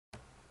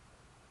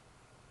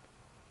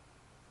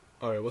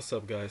Alright, what's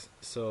up, guys?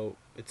 So,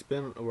 it's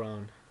been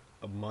around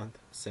a month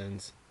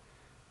since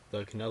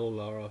the Canelo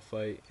Lara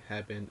fight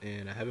happened,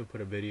 and I haven't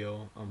put a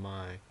video on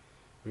my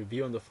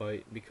review on the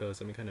fight because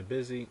I've been kind of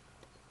busy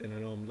and I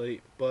know I'm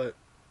late, but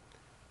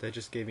that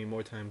just gave me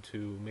more time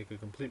to make a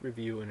complete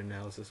review and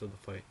analysis of the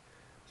fight.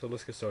 So,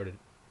 let's get started.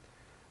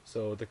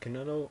 So, the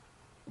Canelo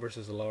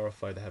versus the Lara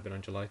fight that happened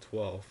on July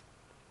 12th,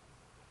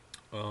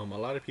 a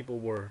lot of people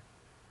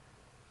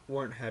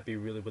weren't happy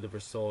really with the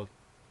result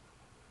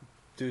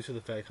due to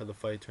the fact how the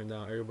fight turned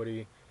out.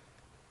 Everybody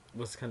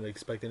was kind of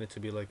expecting it to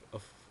be like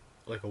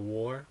a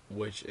war,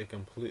 which it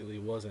completely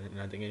wasn't, and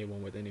I think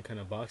anyone with any kind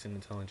of boxing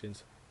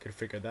intelligence could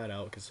figure that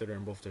out,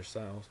 considering both their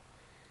styles.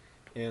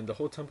 And the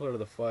whole template of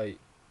the fight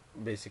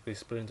basically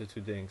split into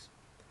two things: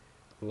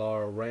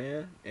 Lara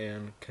ran,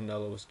 and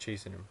Canelo was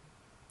chasing him,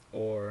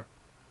 or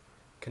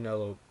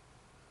Canelo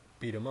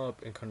beat him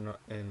up,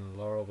 and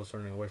Lara was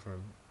running away from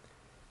him.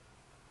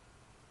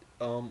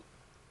 Um,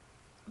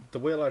 the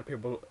way a lot of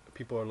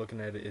people are looking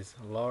at it is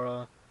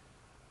Lara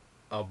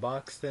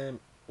outboxed him,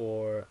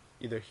 or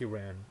either he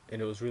ran,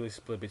 and it was really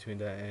split between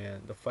that.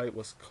 And the fight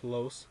was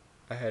close.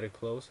 I had it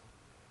close,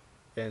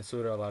 and so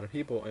did a lot of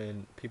people,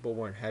 and people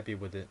weren't happy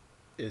with it.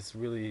 It's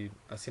really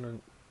I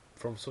seen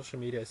from social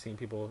media. I seen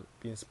people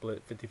being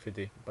split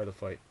 50-50 by the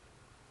fight.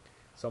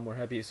 Some were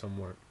happy, some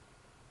weren't,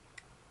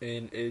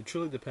 and it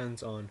truly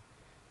depends on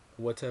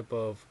what type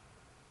of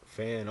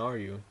fan are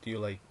you. Do you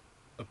like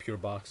a pure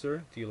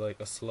boxer? Do you like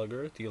a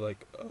slugger? Do you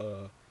like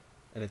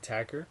an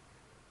attacker?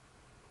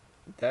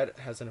 That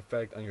has an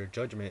effect on your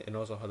judgment and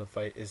also how the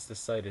fight is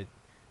decided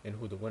and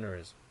who the winner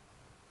is.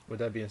 With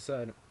that being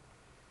said,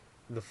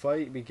 the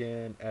fight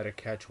began at a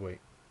catch weight.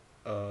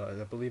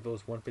 I believe it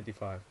was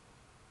 155.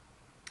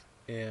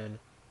 And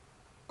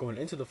going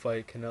into the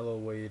fight, Canelo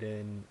weighed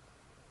in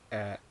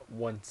at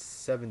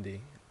 170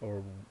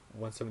 or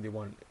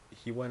 171.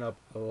 He went up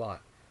a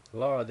lot.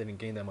 Lara didn't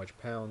gain that much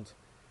pounds.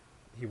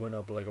 He went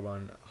up like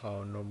around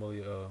how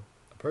normally a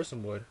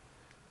person would,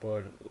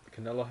 but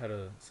Canelo had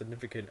a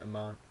significant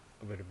amount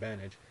of an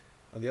advantage.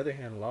 On the other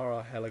hand,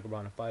 Lara had like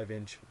around a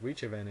 5-inch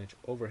reach advantage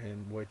over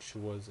him, which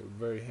was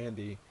very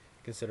handy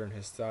considering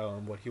his style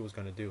and what he was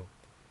going to do.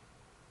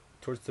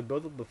 Towards the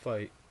build of the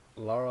fight,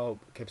 Lara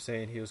kept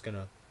saying he was going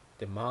to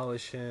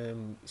demolish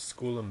him,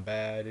 school him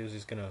bad, he was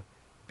just going to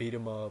beat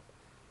him up,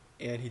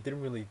 and he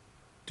didn't really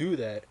do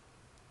that.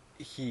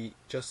 He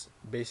just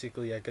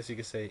basically, I guess you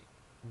could say,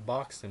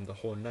 boxed him the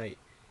whole night.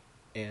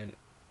 And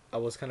I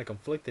was kind of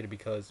conflicted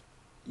because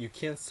you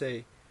can't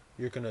say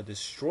you're going to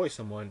destroy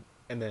someone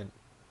and then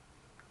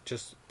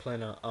just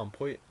plan on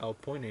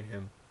outpointing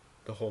him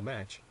the whole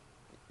match.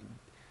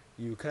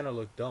 You kind of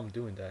look dumb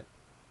doing that.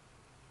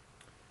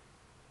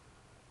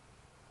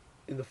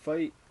 In the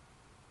fight,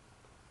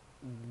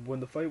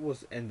 when the fight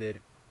was ended,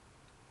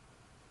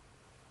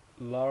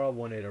 Lara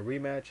wanted a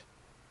rematch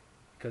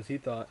because he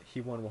thought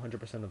he won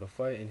 100% of the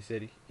fight, and he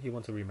said he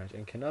wants a rematch.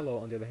 And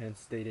Canelo, on the other hand,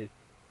 stated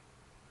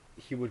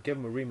he would give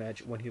him a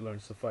rematch when he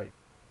learns to fight.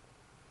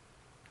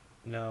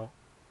 Now,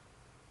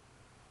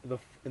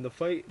 in the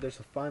fight,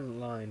 there's a fine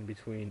line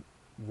between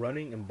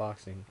running and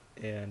boxing,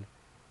 and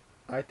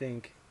I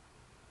think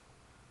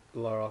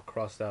Lara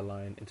crossed that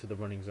line into the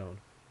running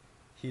zone.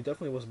 He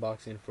definitely was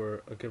boxing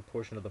for a good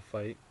portion of the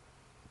fight,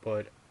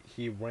 but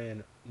he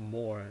ran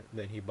more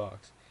than he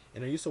boxed.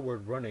 And I use the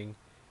word running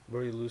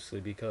very loosely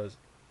because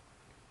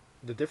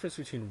the difference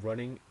between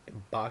running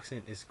and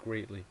boxing is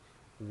greatly.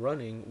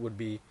 Running would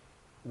be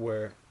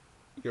where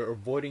you're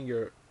avoiding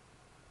your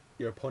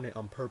opponent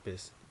on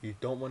purpose. You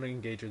don't want to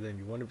engage with them.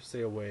 You want to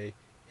stay away.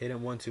 Hit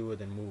him 1-2 and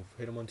then move.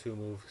 Hit him 1-2,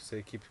 move.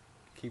 Say keep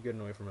getting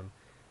away from him.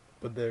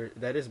 But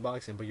that is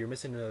boxing. But you're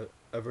missing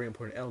a very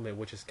important element,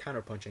 which is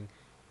counterpunching.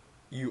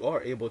 You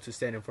are able to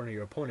stand in front of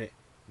your opponent,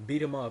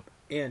 beat him up,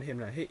 and him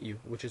not hit you,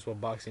 which is what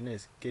boxing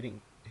is.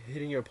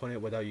 Hitting your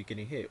opponent without you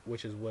getting hit,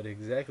 which is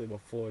exactly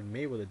what Floyd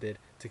Mayweather did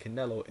to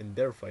Canelo in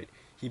their fight.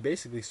 He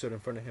basically stood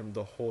in front of him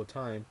the whole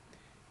time,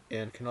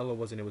 and Canelo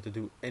wasn't able to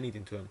do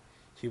anything to him.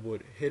 He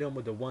would hit him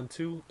with the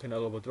 1-2,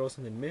 Canelo would throw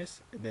something, miss,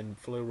 and then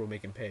Floyd would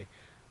make him pay.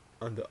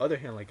 On the other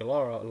hand, like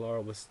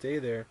Lara would stay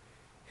there,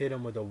 hit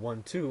him with a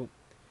 1-2,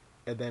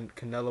 and then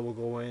Canelo would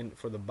go in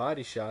for the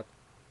body shot,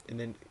 and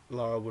then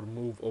Lara would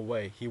move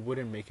away. He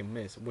wouldn't make him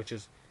miss, which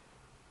is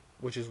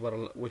what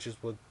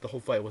the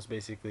whole fight was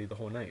basically the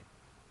whole night.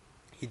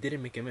 He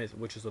didn't make him miss,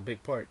 which is a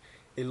big part.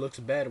 It looks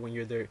bad when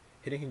you're there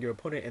hitting your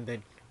opponent and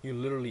then you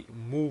literally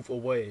move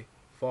away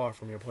far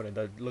from your opponent.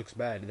 That looks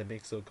bad. That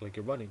makes it look like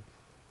you're running.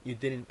 You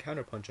didn't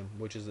counterpunch him,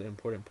 which is an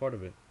important part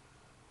of it.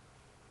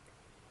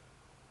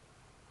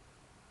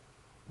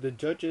 The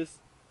judges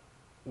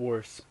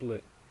were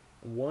split.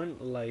 One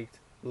liked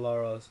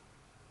Lara's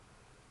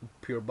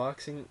pure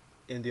boxing,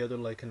 and the other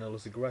liked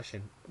Canelo's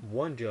aggression.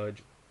 One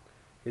judge,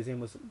 his name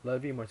was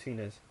Levy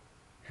Martinez,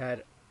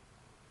 had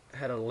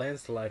a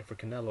landslide for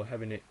Canelo,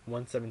 having it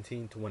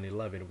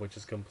 117-111, which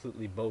is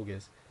completely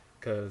bogus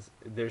because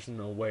there's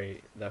no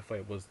way that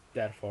fight was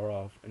that far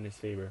off in his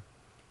favor.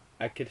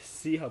 I could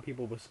see how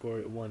people would score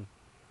it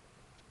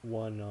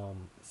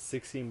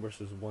 116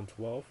 versus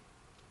 112,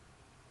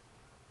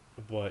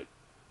 but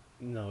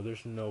no,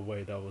 there's no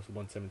way that was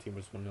 117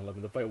 versus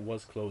 111. The fight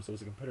was close. It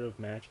was a competitive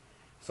match.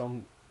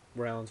 Some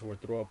rounds were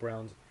throw up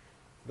rounds.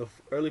 The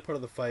early part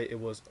of the fight, it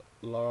was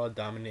Lara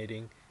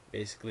dominating,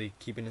 basically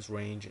keeping his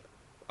range,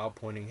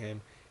 outpointing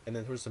him, and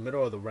then towards the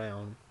middle of the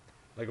round,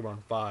 like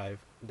around five,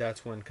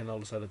 that's when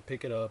Canelo started to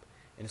pick it up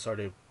and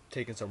started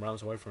taking some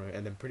rounds away from it,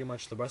 and then pretty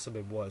much the rest of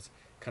it was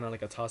kind of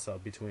like a toss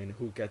up between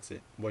who gets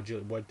it. What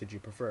did you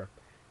prefer?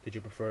 Did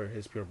you prefer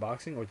his pure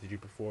boxing or did you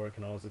prefer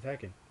Canelo's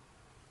attacking?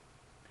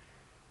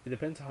 It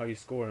depends how you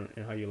score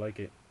and how you like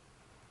it.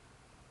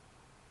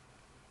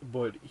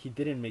 But he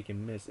didn't make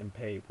him miss and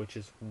pay, which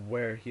is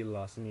where he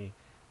lost me.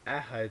 I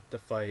had the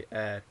fight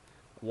at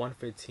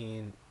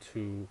 115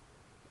 to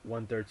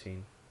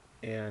 113,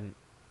 and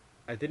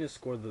I didn't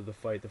score the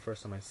fight the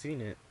first time I seen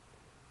it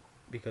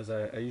because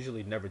I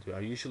usually never do. I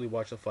usually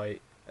watch the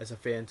fight as a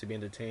fan to be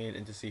entertained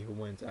and to see who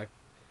wins. I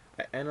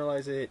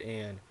analyze it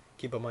and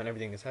keep in mind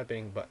everything that's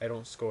happening, but I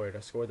don't score it.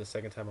 I score it the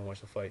second time I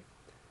watch the fight.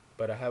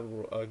 But I have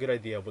a good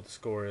idea of what the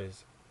score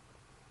is.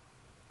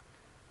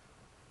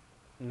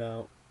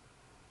 Now,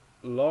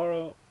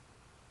 Lara,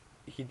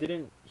 he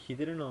didn't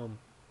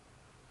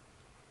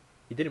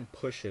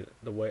push it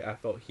the way I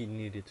felt he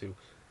needed to.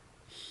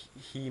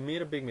 He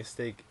made a big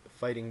mistake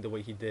fighting the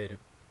way he did.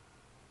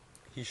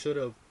 He should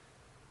have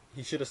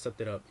he should have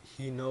stepped it up.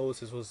 He knows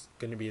this was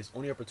going to be his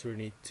only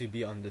opportunity to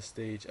be on this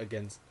stage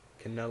against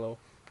Canelo.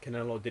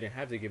 Canelo didn't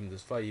have to give him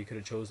this fight. He could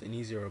have chose an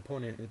easier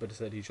opponent, but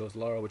instead he chose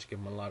Lara, which gave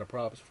him a lot of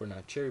props for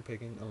not cherry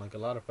picking, unlike a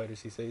lot of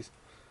fighters he says.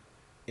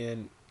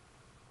 And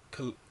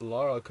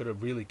Lara could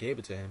have really gave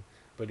it to him,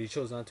 but he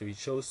chose not to. He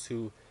chose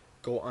to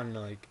go on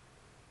like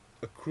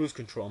a cruise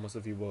control, almost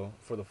if you will,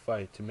 for the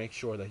fight to make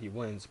sure that he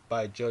wins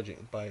by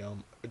judging by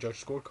a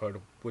judge scorecard,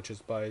 which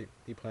is by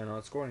he planned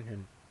on scoring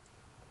him.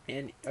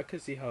 And I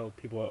could see how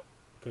people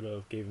could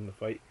have gave him the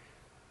fight,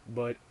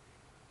 but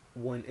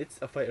when it's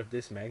a fight of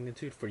this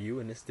magnitude for you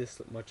and it's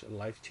this much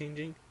life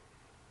changing,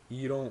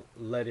 you don't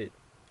let it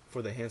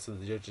for the hands of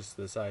the judges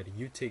to decide.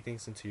 You take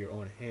things into your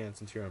own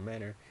hands, into your own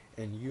manner,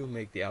 and you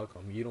make the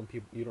outcome. You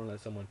don't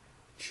let someone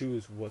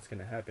choose what's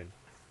gonna happen.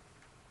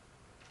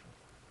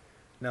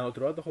 Now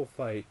throughout the whole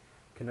fight,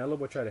 Canelo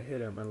would try to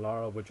hit him, and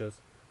Lara would just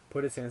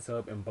put his hands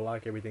up and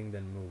block everything,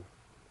 then move.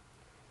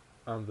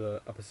 On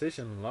the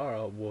opposition,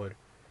 Lara would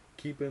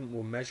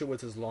measure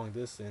with his long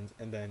distance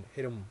and then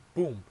hit him,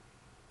 boom,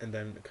 and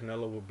then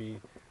Canelo would be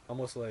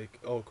almost like,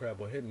 oh crap,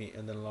 what hit me,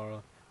 and then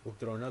Lara would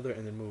throw another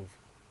and then move.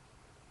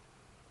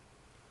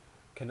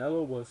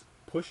 Canelo was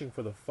pushing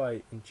for the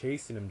fight and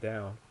chasing him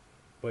down,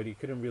 but he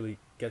couldn't really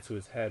get to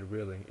his head.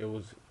 Really, it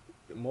was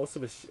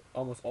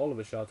almost all of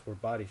his shots were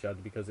body shots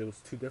because it was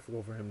too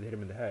difficult for him to hit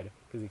him in the head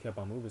because he kept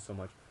on moving so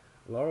much.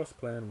 Lara's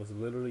plan was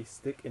literally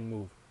stick and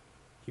move.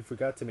 He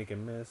forgot to make a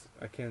miss.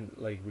 I can't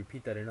like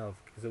repeat that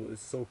enough because it was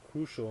so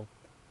crucial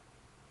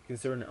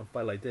considering a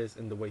fight like this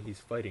and the way he's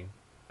fighting.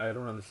 I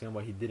don't understand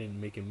why he didn't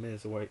make him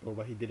miss or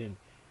why he didn't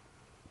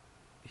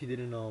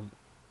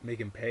make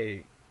him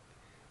pay.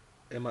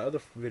 In my other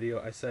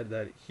video, I said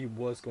that he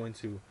was going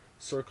to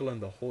circle him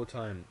the whole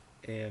time,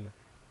 and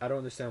I don't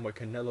understand why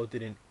Canelo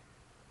didn't.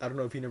 I don't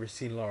know if he never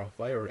seen Lara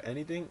fight or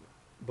anything,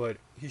 but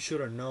he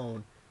should have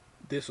known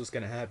this was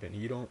gonna happen.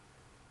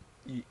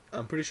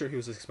 I'm pretty sure he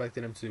was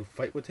expecting him to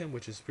fight with him,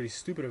 which is pretty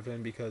stupid of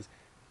him because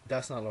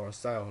that's not Lara's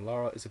style.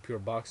 Lara is a pure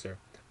boxer.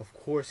 Of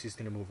course he's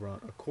gonna move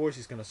around. Of course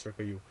he's gonna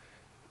circle you.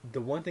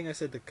 The one thing I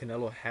said that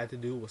Canelo had to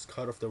do was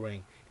cut off the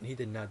ring, and he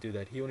did not do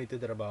that. He only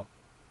did that about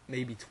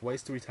maybe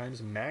twice, three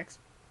times max,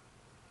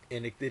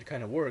 and it did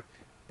kind of work,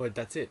 but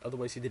that's it.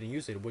 Otherwise, he didn't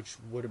use it, which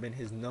would have been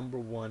his number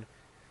one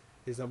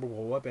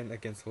weapon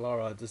against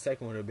Lara. The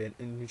second would have been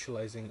in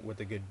neutralizing with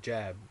a good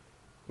jab,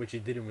 which he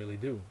didn't really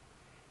do.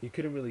 He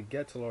couldn't really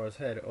get to Lara's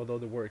head, although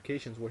there were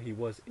occasions where he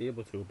was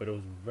able to, but it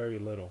was very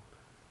little.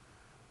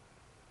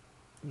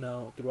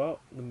 Now,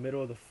 throughout the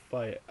middle of the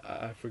fight,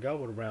 I forgot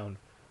what round,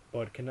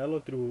 but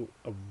Canelo threw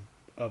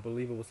I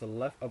believe it was a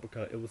left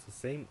uppercut. It was the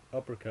same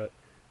uppercut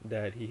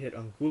that he hit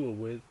Angulo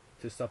with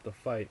to stop the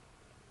fight,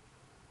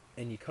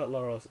 and he cut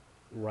Lara's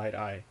right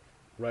eye,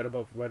 right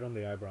on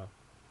the eyebrow.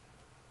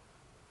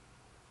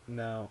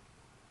 Now,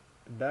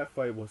 that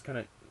fight was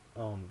kind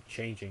of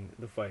changing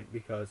the fight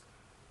because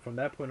from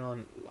that point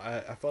on,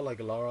 I felt like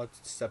Lara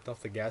stepped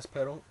off the gas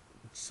pedal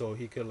so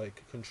he could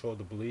like control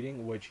the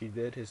bleeding, which he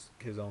did. His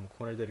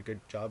corner did a good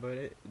job at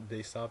it.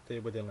 They stopped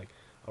it within like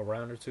a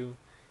round or two,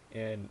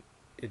 and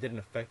it didn't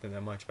affect him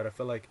that much. But I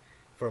felt like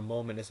for a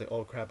moment it's like,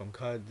 oh crap, I'm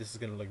cut. This is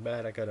gonna look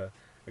bad. I gotta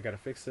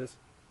fix this.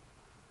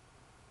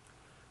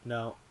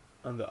 Now,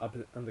 on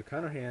the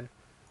counter hand,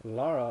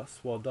 Lara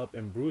swelled up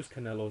and bruised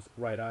Canelo's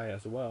right eye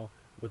as well,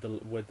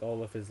 with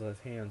all of his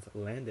left hands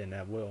landing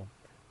at will,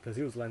 because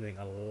he was landing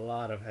a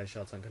lot of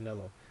headshots on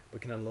Canelo,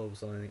 but Canelo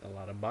was landing a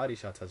lot of body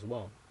shots as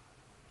well.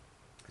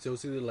 So it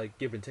was either like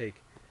give and take.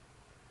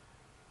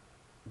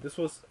 This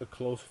was a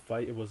close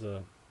fight.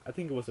 I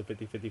think it was a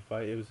 50-50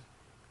 fight.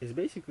 It's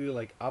basically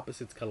like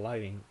opposites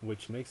colliding,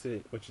 which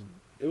it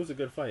was a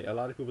good fight. A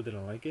lot of people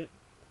didn't like it,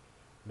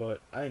 but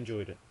I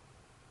enjoyed it.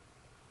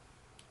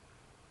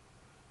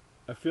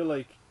 I feel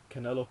like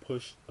Canelo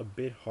pushed a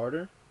bit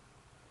harder,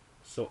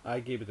 so I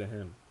gave it to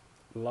him.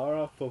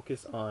 Lara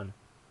focused on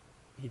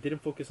he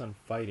didn't focus on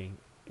fighting,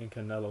 and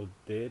Canelo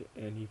did,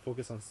 and he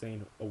focused on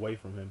staying away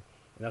from him,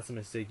 and that's a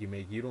mistake you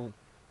make. You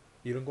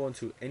don't go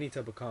into any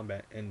type of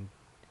combat and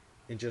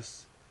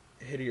just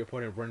hit your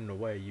opponent running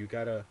away. You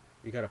gotta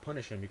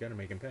punish him. You gotta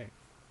make him pay.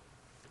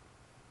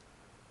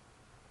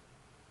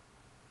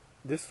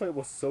 This fight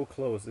was so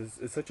close.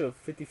 It's such a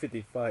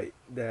 50-50 fight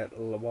that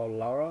while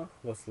Lara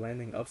was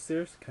landing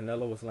upstairs,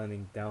 Canelo was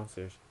landing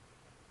downstairs.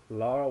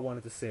 Lara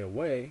wanted to stay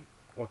away,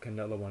 while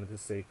Canelo wanted to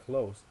stay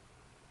close.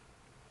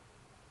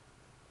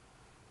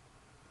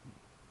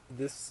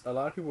 This a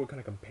lot of people were kind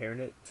of comparing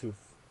it to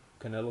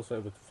Canelo's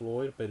fight with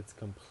Floyd, but it's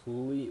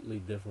completely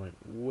different,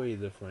 way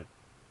different.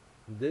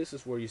 This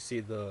is where you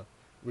see the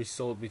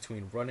result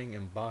between running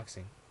and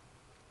boxing.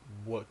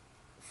 What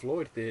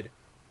Floyd did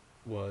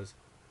was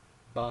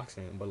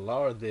boxing, but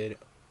Lara did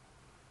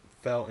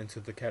fell into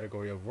the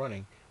category of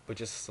running, but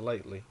just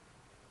slightly.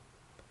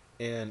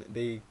 And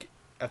they,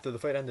 after the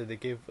fight ended, they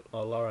gave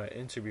Lara an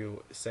interview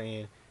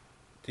saying,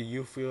 "Do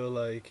you feel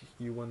like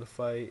you won the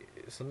fight?"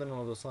 Something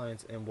along those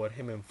lines. And what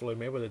him and Floyd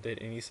Mayweather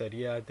did, and he said,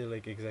 "Yeah, I did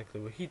like exactly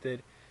what he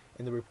did."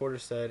 And the reporter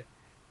said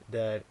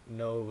that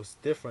no, it was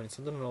different,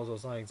 something along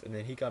those lines. And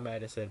then he got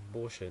mad and said,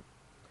 "Bullshit,"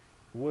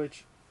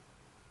 which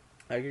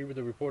I agree with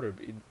the reporter.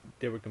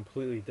 They were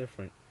completely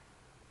different.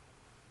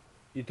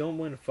 You don't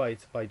win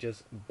fights by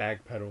just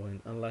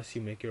backpedaling unless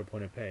you make your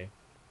opponent pay.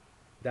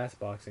 That's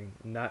boxing,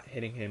 not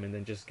hitting him and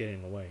then just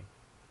getting away.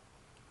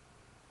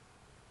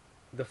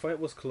 The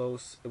fight was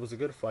close. It was a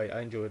good fight.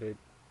 I enjoyed it.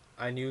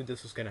 I knew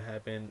this was gonna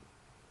happen.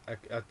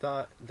 I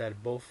thought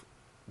that both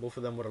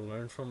of them would have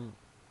learned from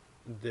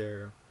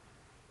their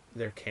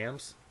their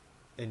camps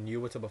and knew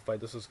what type of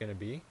fight this was gonna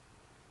be,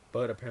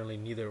 but apparently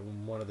neither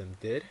one of them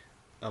did.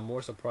 I'm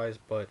more surprised,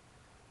 but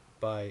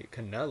by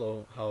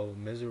Canelo, how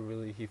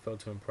miserably he failed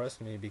to impress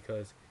me,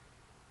 because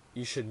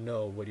you should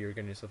know what you're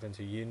getting yourself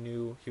into. You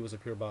knew he was a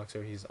pure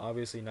boxer. He's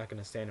obviously not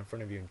going to stand in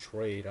front of you and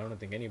trade. I don't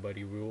think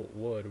anybody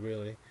would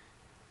really,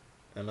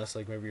 unless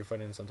like maybe you're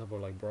fighting some type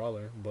of like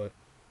brawler. But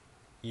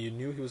you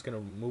knew he was going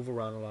to move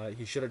around a lot.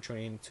 He should have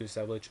trained to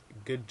establish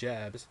good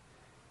jabs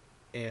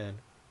and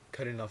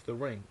cutting off the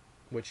ring,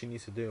 which he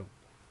needs to do.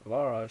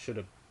 Lara should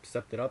have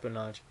stepped it up a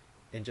notch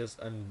and just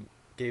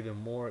gave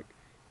him more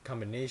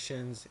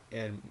combinations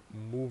and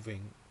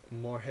moving,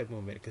 more head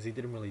movement, because he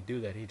didn't really do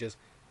that. He just,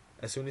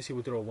 as soon as he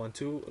would throw a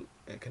 1-2,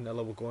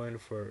 Canelo would go in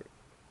for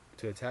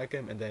to attack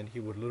him, and then he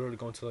would literally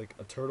go into like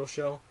a turtle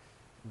shell,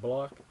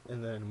 block,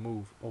 and then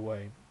move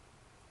away.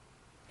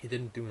 He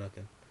didn't do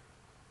nothing.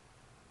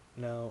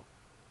 Now,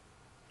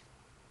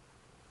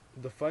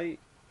 the fight.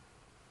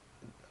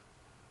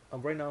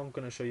 Right now, I'm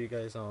gonna show you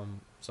guys some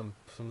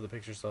of the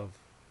pictures of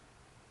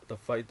the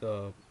fight,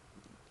 the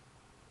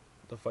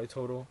fight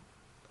total,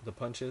 the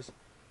punches,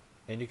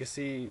 and you can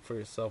see for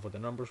yourself what the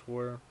numbers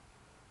were.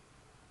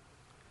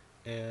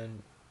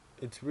 And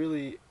it's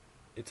really,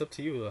 it's up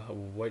to you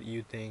what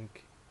you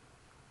think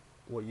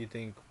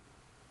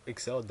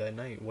excelled that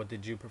night. What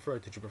did you prefer?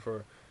 Did you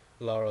prefer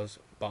Lara's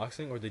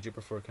boxing, or did you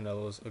prefer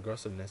Canelo's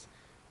aggressiveness?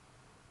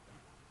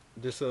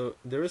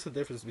 There is a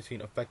difference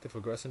between effective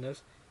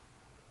aggressiveness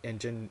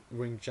and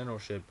ring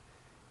generalship.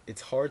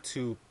 It's hard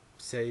to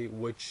say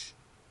which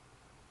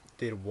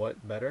did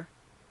what better,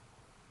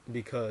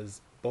 because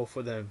both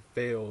of them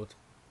failed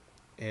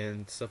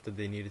in stuff that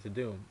they needed to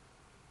do.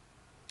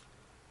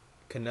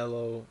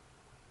 Canelo,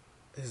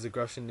 his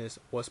aggressiveness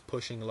was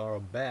pushing Lara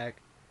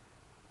back,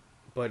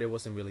 but it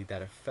wasn't really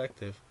that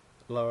effective.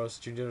 Lara's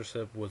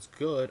generalship was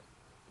good,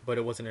 but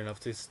it wasn't enough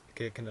to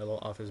get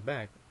Canelo off his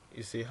back.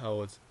 You see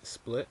how it's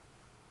split?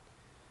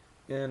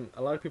 And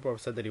a lot of people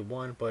have said that he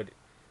won, but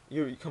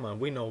you come on,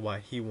 we know why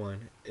he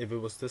won. If it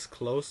was this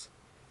close,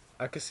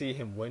 I could see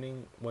him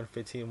winning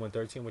 115,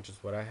 113, which is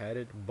what I had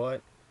it,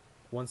 but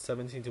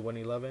 117 to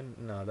 111,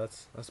 nah,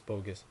 that's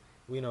bogus.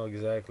 We know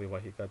exactly why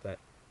he got that.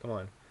 Come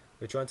on.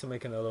 They're trying to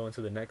make Canelo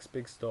into the next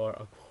big star.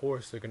 Of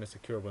course they're going to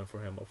secure a win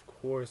for him. Of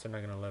course they're not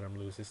going to let him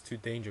lose. It's too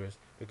dangerous.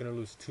 They're going to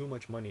lose too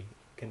much money.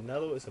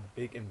 Canelo is a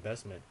big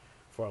investment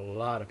for a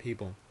lot of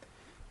people.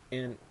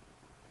 And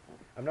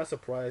I'm not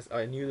surprised.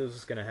 I knew this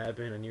was going to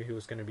happen. I knew he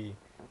was going to be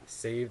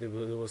saved if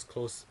it was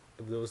close.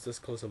 If it was this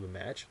close of a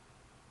match.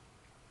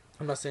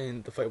 I'm not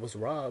saying the fight was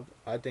robbed.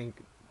 I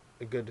think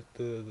the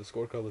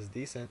scorecard was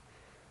decent,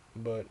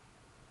 but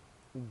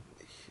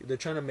they're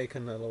trying to make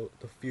Canelo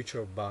the future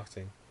of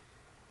boxing,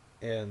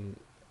 and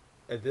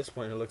at this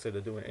point it looks like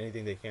they're doing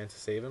anything they can to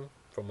save him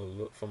from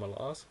a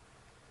loss.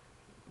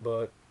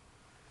 But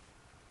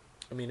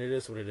I mean, it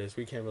is what it is.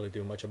 We can't really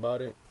do much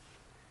about it.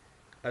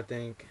 I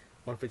think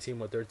 115,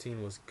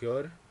 113 was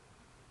good,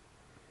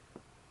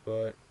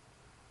 but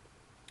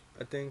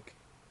I think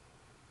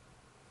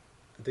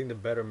the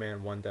better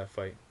man won that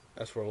fight.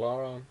 As for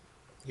Lara,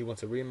 he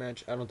wants a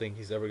rematch. I don't think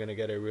he's ever gonna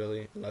get it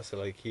really, unless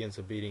like he ends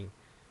up beating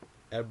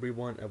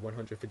everyone at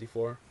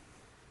 154,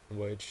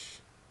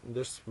 which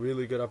there's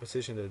really good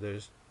opposition there.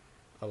 There's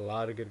a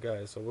lot of good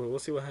guys, so we'll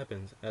see what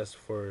happens. As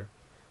for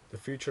the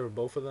future of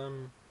both of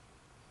them,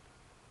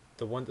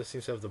 the one that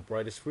seems to have the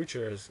brightest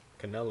future is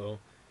Canelo,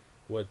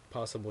 with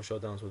possible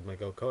showdowns with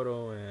Miguel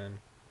Cotto and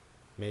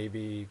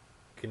maybe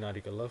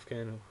Gennady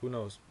Golovkin. Who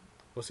knows?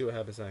 We'll see what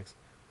happens next.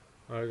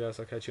 Alright guys,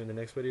 I'll catch you in the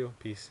next video.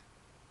 Peace.